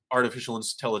this artificial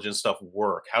intelligence stuff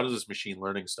work? How does this machine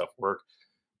learning stuff work?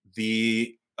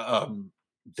 There's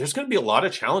going to be a lot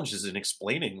of challenges in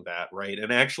explaining that, right?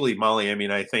 And actually, Molly, I mean,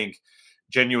 I think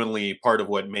genuinely part of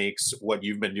what makes what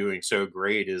you've been doing so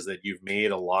great is that you've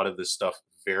made a lot of this stuff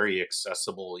very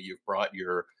accessible. You've brought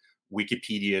your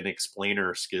Wikipedian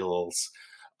explainer skills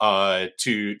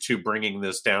to bringing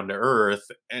this down to earth,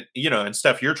 and and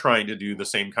Steph, you're trying to do the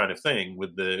same kind of thing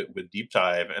with Deep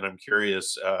Dive, and I'm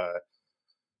curious.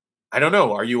 I don't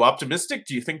know. Are you optimistic?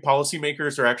 Do you think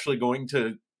policymakers are actually going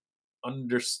to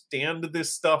understand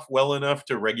this stuff well enough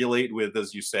to regulate with,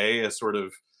 as you say, a sort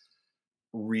of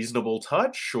reasonable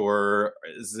touch, or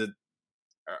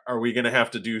are we going to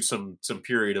have to do some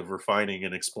period of refining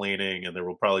and explaining, and there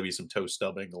will probably be some toe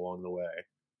stubbing along the way?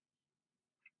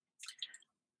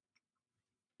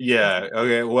 Yeah.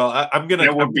 Okay. Well, I'm gonna.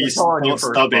 There will be toe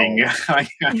stubbing. I'm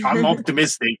Mhm.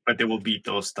 optimistic, but there will be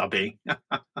toe stubbing.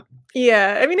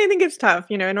 Yeah, I mean, I think it's tough,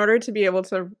 in order to be able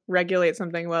to regulate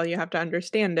something well, you have to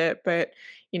understand it, but,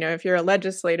 if you're a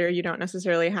legislator, you don't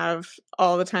necessarily have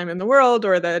all the time in the world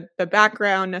or the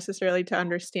background necessarily to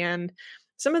understand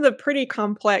some of the pretty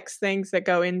complex things that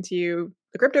go into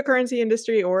the cryptocurrency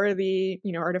industry or the,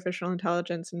 artificial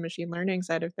intelligence and machine learning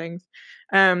side of things.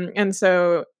 And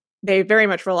so they very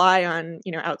much rely on,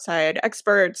 outside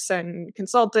experts and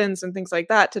consultants and things like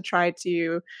that to try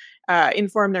to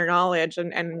inform their knowledge,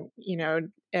 and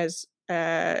as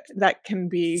that can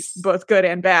be both good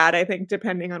and bad, I think,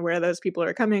 depending on where those people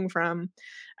are coming from.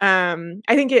 I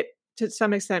think it, to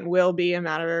some extent, will be a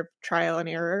matter of trial and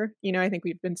error. I think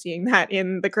we've been seeing that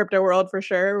in the crypto world for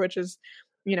sure, which is,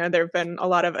 there have been a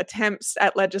lot of attempts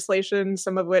at legislation,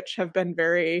 some of which have been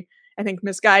very, I think,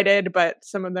 misguided, but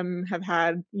some of them have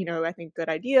had, I think, good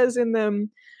ideas in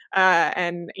them.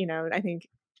 And, I think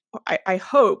I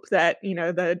hope that,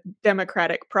 the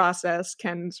democratic process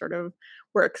can sort of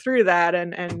work through that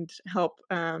and help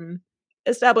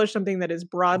establish something that is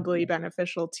broadly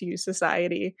beneficial to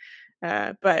society.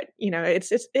 But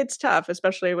it's tough,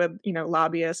 especially with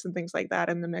lobbyists and things like that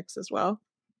in the mix as well.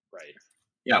 Right.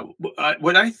 Yeah,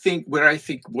 where I think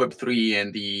Web3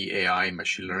 and the AI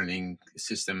machine learning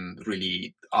system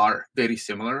really are very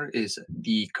similar is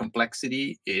the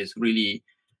complexity is really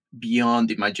beyond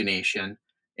imagination.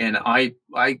 And I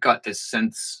got this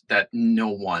sense that no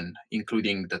one,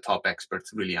 including the top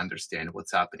experts, really understand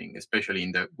what's happening,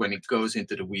 especially when it goes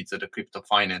into the weeds of the crypto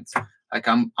finance. Like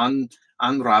I'm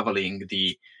unraveling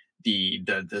the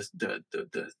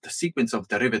sequence of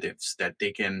derivatives that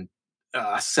they can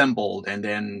assembled and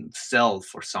then sell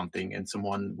for something and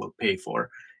someone will pay for.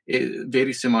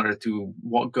 Very similar to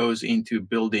what goes into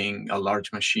building a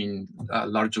large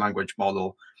language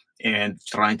model and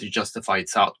trying to justify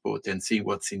its output and see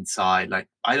what's inside. Like,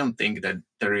 I don't think that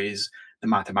there is the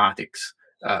mathematics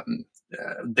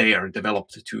there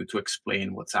developed to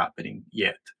explain what's happening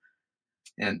yet.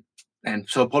 And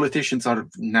so politicians are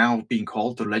now being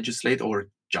called to legislate, or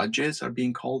judges are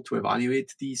being called to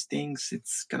evaluate these things.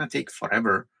 It's going to take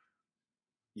forever.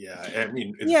 Yeah, I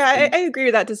mean, Yeah, I agree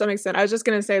with that to some extent. I was just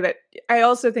gonna say that I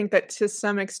also think that to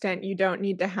some extent you don't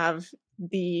need to have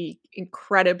the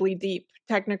incredibly deep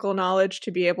technical knowledge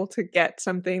to be able to get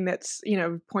something that's,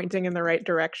 pointing in the right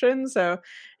direction. So,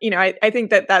 I think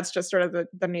that that's just sort of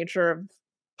the nature of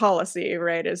policy,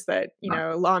 right? Is that,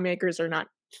 lawmakers are not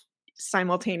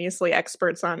simultaneously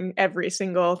experts on every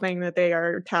single thing that they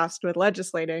are tasked with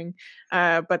legislating.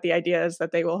 But the idea is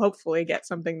that they will hopefully get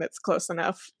something that's close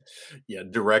enough. yeah,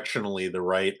 directionally the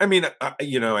right. I mean,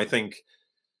 I think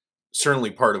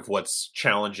certainly part of what's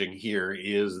challenging here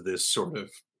is this sort of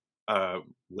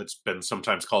what's been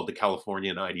sometimes called the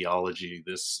Californian ideology,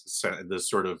 this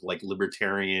sort of like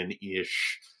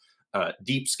libertarian-ish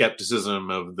deep skepticism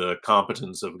of the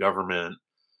competence of government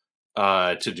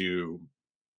to do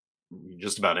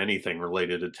just about anything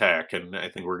related to tech. And I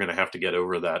think we're going to have to get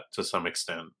over that to some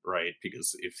extent, right?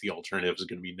 Because if the alternative is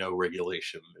going to be no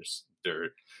regulation,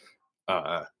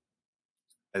 uh,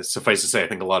 suffice to say, I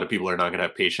think a lot of people are not going to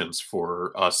have patience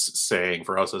for us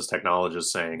as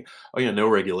technologists saying, oh yeah, no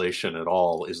regulation at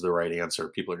all is the right answer.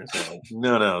 People are going to say,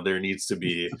 no, there needs to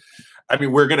be. I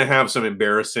mean, we're going to have some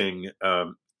embarrassing.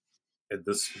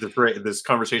 This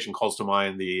conversation calls to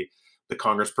mind the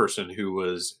congressperson who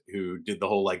did the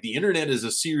whole like the internet is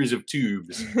a series of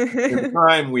tubes. At the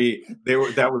time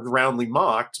that was roundly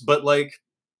mocked, but like,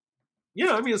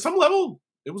 yeah, I mean, at some level,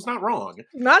 it was not wrong.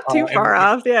 Not too far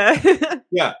off, yeah.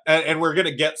 Yeah, and we're going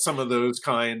to get some of those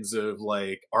kinds of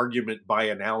like argument by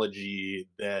analogy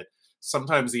that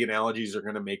sometimes the analogies are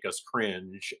going to make us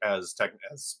cringe as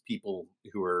people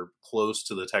who are close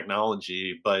to the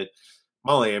technology. But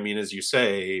Molly, I mean, as you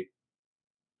say,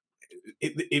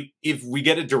 if we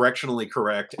get it directionally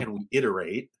correct and we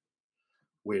iterate,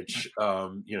 which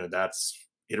that's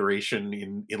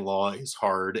iteration in law is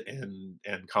hard and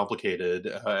complicated,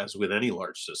 as with any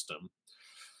large system.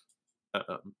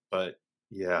 But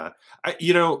yeah, I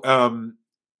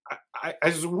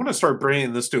just want to start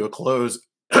bringing this to a close.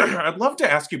 I'd love to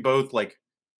ask you both, like,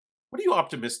 what are you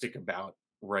optimistic about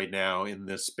right now in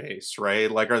this space, right?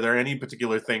 Like, are there any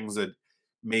particular things that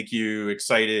make you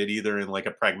excited, either in like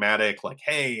a pragmatic, like,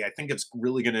 hey, I think it's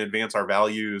really going to advance our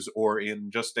values, or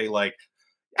in just a like,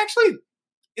 actually,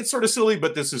 it's sort of silly,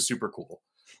 but this is super cool.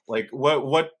 Like,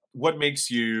 what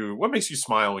makes you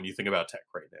smile when you think about tech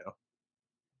right now?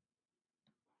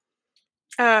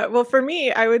 Well, for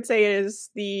me, I would say it is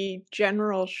the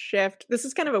general shift. This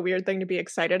is kind of a weird thing to be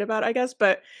excited about, I guess,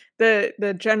 but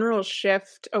the general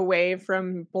shift away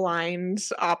from blind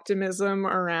optimism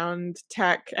around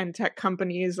tech and tech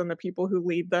companies and the people who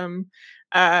lead them,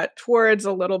 towards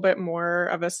a little bit more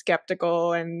of a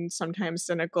skeptical and sometimes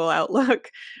cynical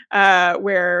outlook,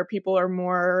 where people are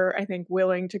more, I think,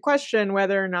 willing to question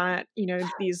whether or not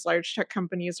these large tech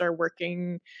companies are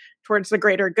working towards the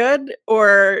greater good,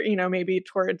 or maybe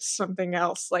towards something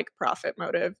else like profit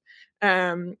motive.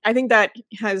 I think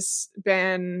that's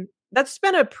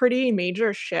been a pretty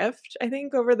major shift, I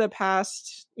think, over the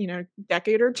past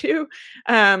decade or two.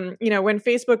 When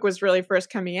Facebook was really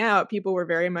first coming out, people were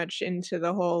very much into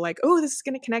the whole like, oh, this is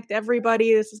going to connect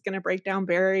everybody, this is going to break down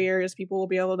barriers, people will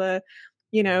be able to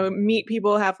meet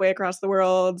people halfway across the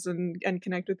world and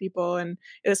connect with people, and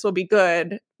this will be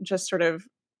good, just sort of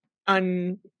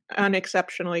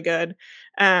unexceptionally good.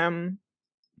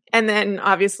 And then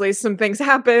obviously some things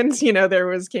happened. There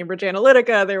was Cambridge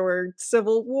Analytica, there were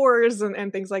civil wars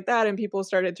and things like that. And people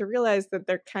started to realize that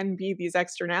there can be these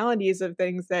externalities of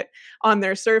things that on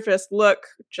their surface look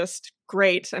just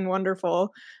great and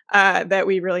wonderful, that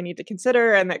we really need to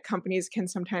consider, and that companies can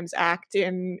sometimes act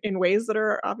in ways that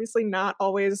are obviously not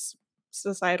always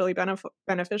societally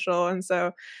beneficial. And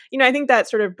so, I think that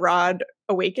sort of broad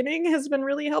awakening has been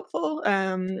really helpful.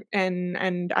 And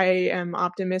I am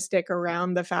optimistic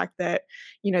around the fact that,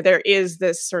 there is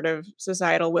this sort of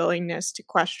societal willingness to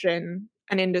question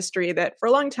an industry that for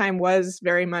a long time was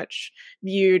very much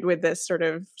viewed with this sort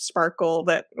of sparkle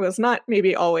that was not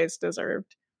maybe always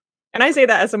deserved. And I say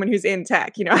that as someone who's in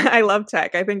tech. I love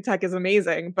tech. I think tech is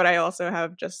amazing, but I also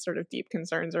have just sort of deep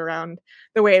concerns around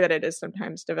the way that it is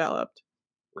sometimes developed.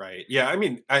 Right. Yeah. I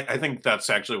mean, I think that's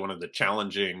actually one of the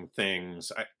challenging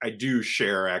things. I do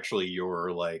share actually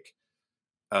your like,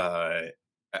 uh,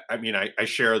 I mean, I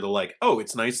share the like, oh,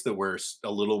 it's nice that we're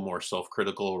a little more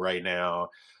self-critical right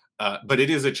now. But it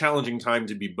is a challenging time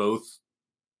to be both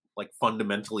like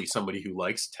fundamentally somebody who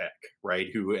likes tech, right?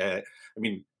 I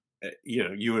mean,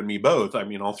 you and me both. I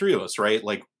mean, all three of us, right?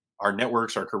 Like our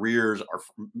networks, our careers, our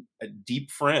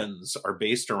deep friends are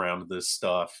based around this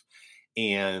stuff.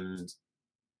 And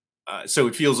so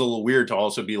it feels a little weird to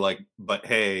also be like, but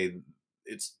hey,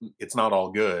 it's not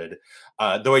all good.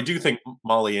 Though I do think,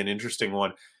 Molly, an interesting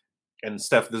one, and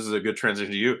Steph, this is a good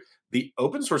transition to you. The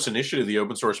open source initiative, the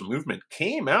open source movement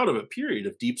came out of a period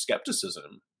of deep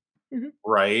skepticism,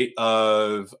 right?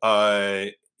 Of,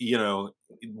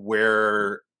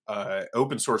 where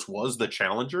open source was the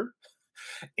challenger.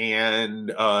 And,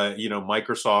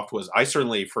 Microsoft was, I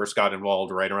certainly first got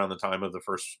involved right around the time of the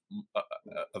first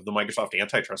of the Microsoft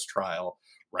antitrust trial,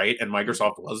 right? And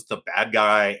Microsoft was the bad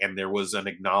guy, and there was an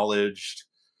acknowledged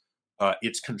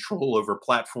its control over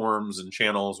platforms and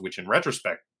channels, which in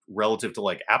retrospect, relative to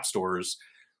like app stores,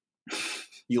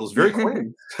 feels very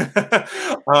clean. But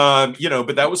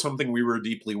that was something we were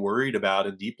deeply worried about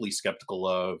and deeply skeptical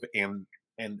of. And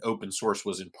open source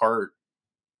was in part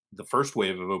the first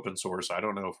wave of open source. I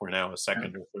don't know if we're now a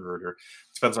second or third, or it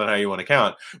depends on how you want to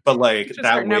count. But like just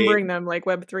that start numbering them like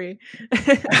Web3.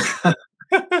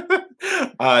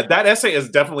 That essay has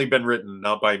definitely been written,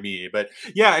 not by me, but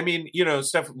yeah, I mean,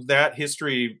 Steph, that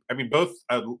history, I mean, both,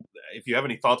 if you have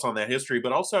any thoughts on that history,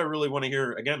 but also I really want to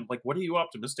hear, again, like, what are you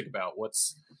optimistic about?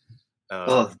 What's,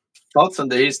 well, thoughts on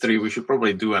the history, we should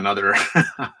probably do another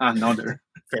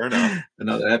fair enough,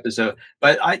 another episode.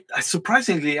 But I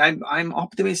surprisingly, I'm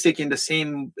optimistic on the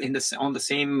same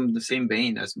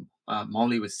vein as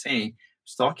Molly was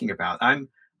talking about.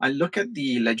 I look at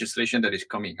the legislation that is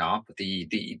coming up, the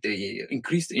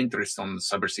increased interest on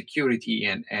cybersecurity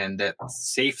and the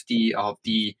safety of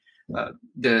the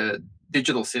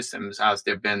digital systems as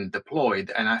they've been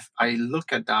deployed, and I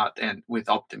look at that and with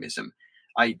optimism.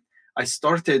 I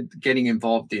started getting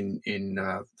involved in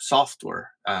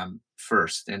software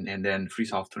first, and then free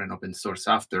software and open source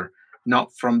after.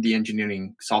 Not from the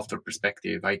engineering software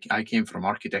perspective. I came from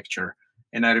architecture,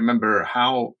 and I remember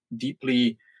how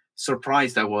deeply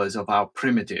surprised I was of how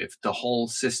primitive the whole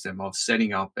system of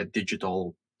setting up a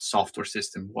digital software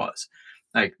system was.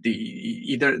 Like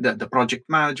the project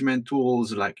management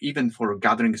tools, like even for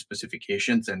gathering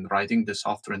specifications and writing the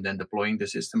software and then deploying the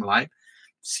system live,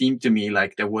 seemed to me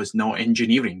like there was no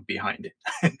engineering behind it.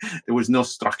 There was no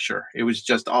structure. It was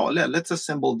just, let's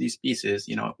assemble these pieces,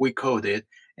 we code it,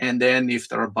 and then if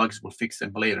there are bugs, we'll fix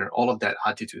them later. All of that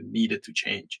attitude needed to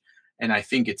change. And I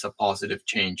think it's a positive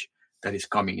change that is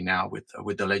coming now with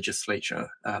the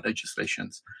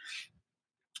legislations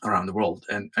around the world.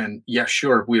 And yeah,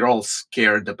 sure, we're all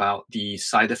scared about the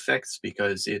side effects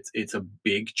because it's a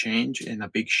big change and a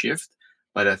big shift,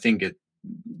 but I think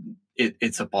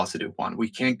it's a positive one. We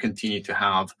can't continue to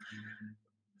have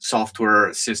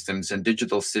software systems and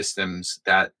digital systems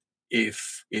that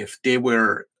if they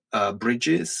were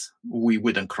bridges, we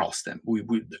wouldn't cross them. We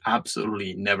would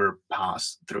absolutely never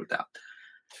pass through that.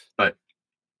 But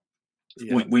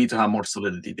we need to have more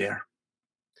solidity there.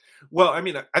 Well, I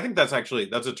mean, I think that's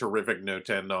a terrific note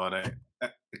to end on,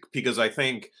 because I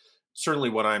think certainly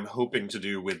what I'm hoping to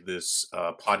do with this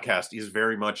podcast is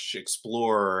very much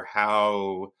explore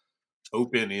how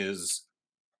open is,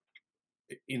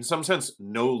 in some sense,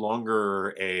 no longer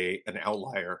an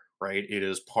outlier, right? It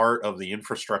is part of the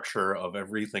infrastructure of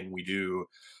everything we do,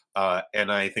 and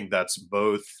I think that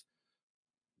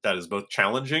is both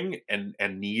challenging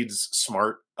and needs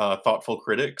smart, thoughtful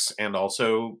critics, and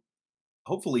also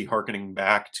hopefully harkening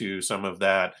back to some of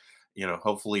that.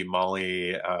 Hopefully,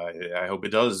 Molly, I hope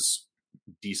it does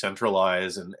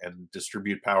decentralize and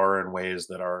distribute power in ways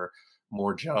that are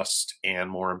more just and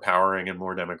more empowering and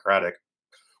more democratic.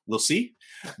 We'll see.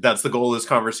 That's the goal of this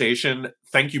conversation.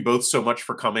 Thank you both so much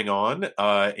for coming on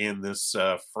in this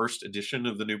first edition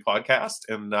of the new podcast.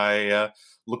 And I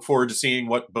look forward to seeing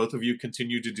what both of you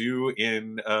continue to do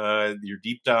in your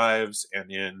deep dives,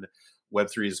 and in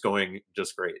Web3 is going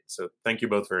just great. So thank you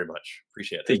both very much.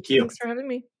 Appreciate it. Thank you. Thanks for having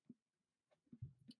me.